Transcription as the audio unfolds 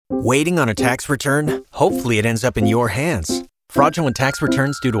Waiting on a tax return? Hopefully it ends up in your hands. Fraudulent tax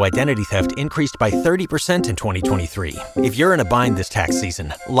returns due to identity theft increased by 30% in 2023. If you're in a bind this tax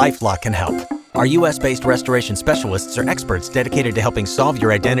season, LifeLock can help. Our U.S.-based restoration specialists are experts dedicated to helping solve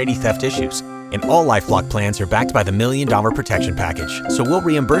your identity theft issues. And all LifeLock plans are backed by the $1 Million Protection Package. So we'll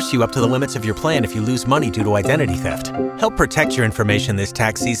reimburse you up to the limits of your plan if you lose money due to identity theft. Help protect your information this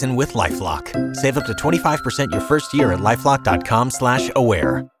tax season with LifeLock. Save up to 25% your first year at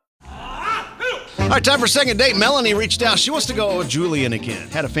LifeLock.com/aware. All right, time for second date. Melanie reached out. She wants to go with Julian again.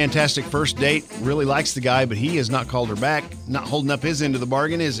 Had a fantastic first date. Really likes the guy, but he has not called her back. Not holding up his end of the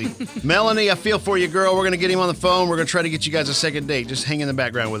bargain, is he? Melanie, I feel for you, girl. We're going to get him on the phone. We're going to try to get you guys a second date. Just hang in the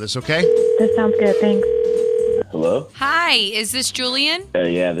background with us, okay? That sounds good. Thanks. Hello? Hi, is this Julian?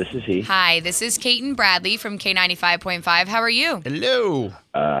 Yeah, this is he. Hi, this is Cait and Bradley from K95.5. How are you? Hello.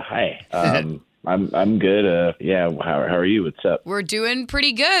 Hi. I'm good. How are you? What's up? We're doing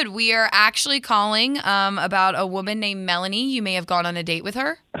pretty good. We are actually calling about a woman named Melanie. You may have gone on a date with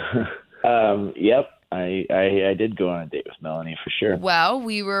her. Yep. I did go on a date with Melanie for sure. Well,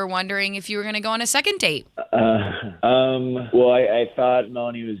 we were wondering if you were going to go on a second date. Well, I thought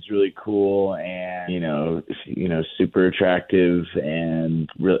Melanie was really cool and, super attractive and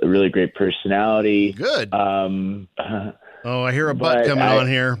really great personality. Good. Oh, I hear a butt coming on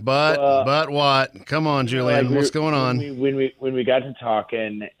here. But what? Come on, Julian. What's going on? When we got to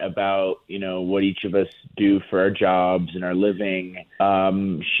talking about, what each of us do for our jobs and our living,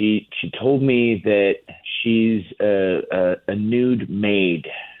 she told me that she's a nude maid.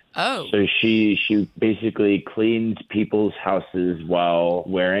 Oh. So she basically cleans people's houses while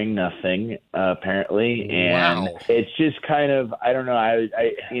wearing nothing, apparently. And wow. It's just kind of, I don't know,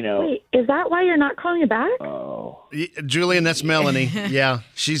 Wait, is that why you're not calling me back? Oh. Julian, that's Melanie. Yeah,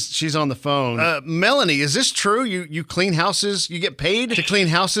 she's on the phone. Melanie, is this true? You clean houses? You get paid to clean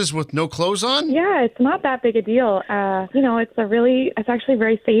houses with no clothes on? Yeah, it's not that big a deal. It's actually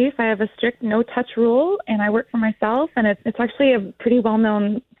very safe. I have a strict no-touch rule, and I work for myself, and it's actually a pretty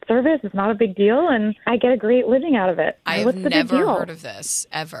well-known service. It's not a big deal, and I get a great living out of it. I've never heard of this,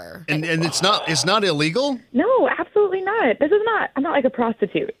 ever. And it's not illegal? No, absolutely not. I'm not like a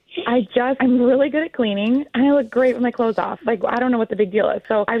prostitute. I'm really good at cleaning, and I look great with my clothes off. Like, I don't know what the big deal is.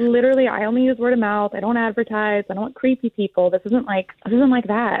 So I only use word of mouth. I don't advertise. I don't want creepy people. This isn't like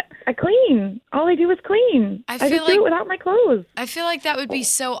that. I clean. All I do is clean. I just do it without my clothes. I feel like that would be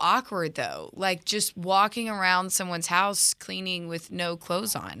so awkward, though. Like, just walking around someone's house cleaning with no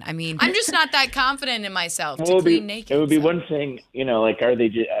clothes on. I mean, I'm just not that confident in myself to clean naked. It would be one thing, are they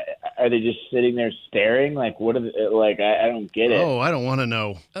just sitting there staring? Like, what are they, like? I don't get it. Oh, I don't want to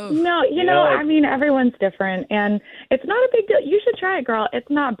know. Oh. No, everyone's different, and it's not a big deal. You should try it, girl. It's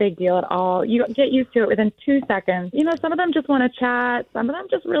not a big deal at all. You get used to it within 2 seconds. Some of them just want to chat. Some of them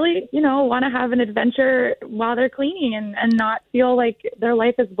just really, want to have an adventure while they're cleaning and not feel like their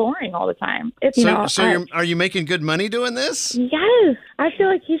life is boring all the time. Are you making good money doing this? Yes. I feel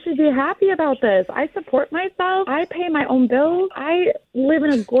like you should be happy about this. I support myself. I pay my own bills. I live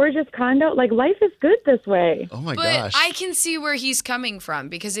in a gorgeous condo. Like, life is good this way. Oh, my gosh. But I can see where he's coming from,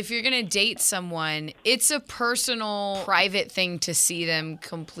 because if you're going to date someone, it's a personal, private thing to see them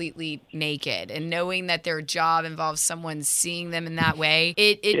completely naked. And knowing that their job involves someone seeing them in that way,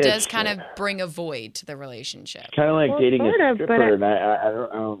 it does kind of bring a void to the relationship. Kind of like dating a stripper, and I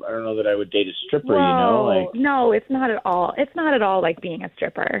don't know that I would date a stripper, No, it's not at all. It's not at all like being a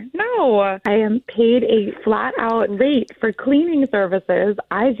stripper. No. I am paid a flat-out rate for cleaning services.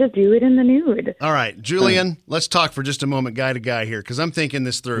 I just do it in the nude. All right, Julian, let's talk for just a moment guy to guy here, because I'm thinking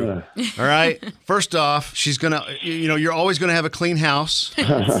this through. All right? First off, she's going to, you're always going to have a clean house.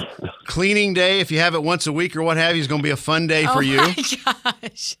 Cleaning day, if you have it once a week or what have you, is going to be a fun day for you. Oh, my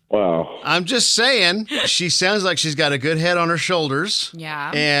gosh. Wow. I'm just saying, she sounds like she's got a good head on her shoulders.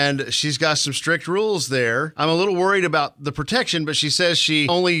 Yeah. And she's got some strict rules there. I'm a little worried about the protection, but she says she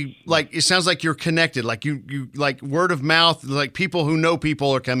only, it sounds like you're connected. Like you like word of mouth, like people who know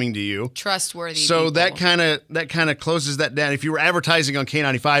people are coming to you. Trustworthy So people. that kind of closes that down. If you were advertising on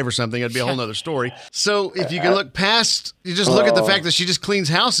K95 or something, it'd be a whole nother story. So if you can look past, you just look at the fact that she just cleans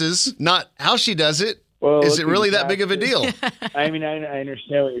houses, not how she does it. Well, is it really that big of a deal? I mean, I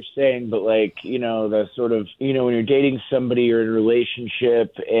understand what you're saying, but the sort of, when you're dating somebody or in a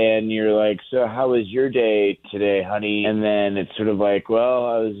relationship and you're like, so how was your day today, honey? And then it's sort of like, well,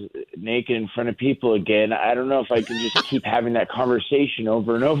 I was naked in front of people again. I don't know if I can just keep having that conversation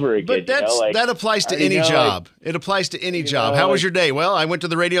over and over again. But that applies to any job. It applies to any job. How was your day? Well, I went to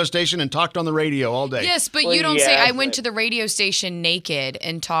the radio station and talked on the radio all day. Yes, but you don't say I went to the radio station naked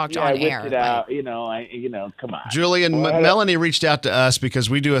and talked on I air. whipped it out, come on. Julian, Melanie reached out to us because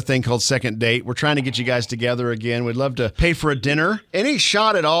we do a thing called Second Date. We're trying to get you guys together again. We'd love to pay for a dinner. Any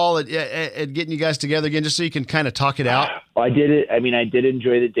shot at all at getting you guys together again, just so you can kind of talk it out? I did it. I mean, I did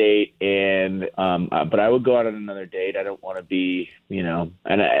enjoy the date, and but I would go out on another date. I don't want to be, and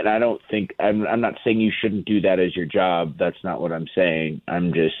I don't think I'm not saying you shouldn't do that as your job. That's not what I'm saying.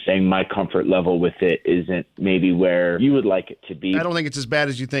 I'm just saying my comfort level with it isn't maybe where you would like it to be. I don't think it's as bad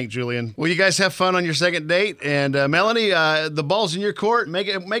as you think, Julian. Well, you guys have fun on your second date, and Melanie, the ball's in your court. Make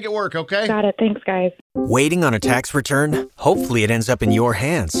it work, okay? Got it. Thanks, guys. Waiting on a tax return? Hopefully it ends up in your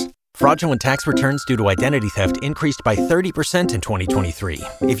hands. Fraudulent tax returns due to identity theft increased by 30% in 2023.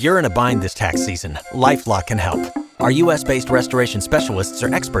 If you're in a bind this tax season, LifeLock can help. Our U.S.-based restoration specialists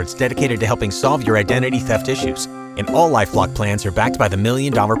are experts dedicated to helping solve your identity theft issues. And all LifeLock plans are backed by the $1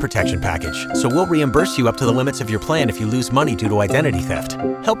 Million Protection Package. So we'll reimburse you up to the limits of your plan if you lose money due to identity theft.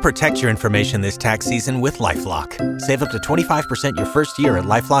 Help protect your information this tax season with LifeLock. Save up to 25% your first year at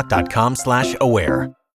LifeLock.com/aware.